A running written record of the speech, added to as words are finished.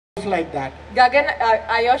like that. Gagan,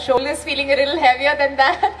 are your shoulders feeling a little heavier than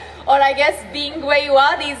that? Or I guess being where you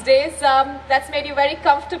are these days, that's made you very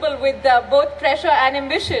comfortable with both pressure and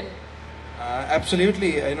ambition?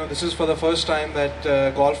 Absolutely. This is for the first time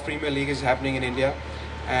that Golf Premier League is happening in India.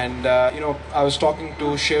 And, I was talking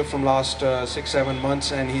to Shiv from last 6-7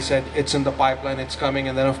 months, and he said it's in the pipeline, it's coming.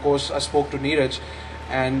 And then, of course, I spoke to Neeraj.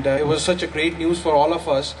 And it was such a great news for all of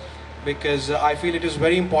us, because I feel it is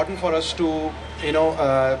very important for us to,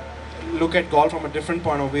 look at golf from a different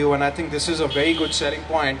point of view. And I think this is a very good selling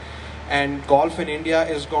point. And golf in India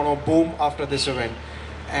is going to boom after this event.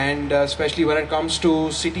 And especially when it comes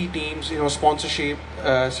to city teams, sponsorship,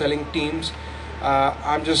 selling teams.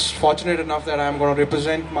 I'm just fortunate enough that I'm going to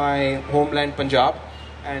represent my homeland Punjab.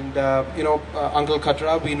 And, Uncle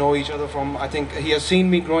Khatra, we know each other from, I think he has seen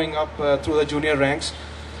me growing up through the junior ranks.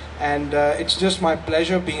 And it's just my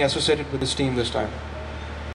pleasure being associated with this team this time.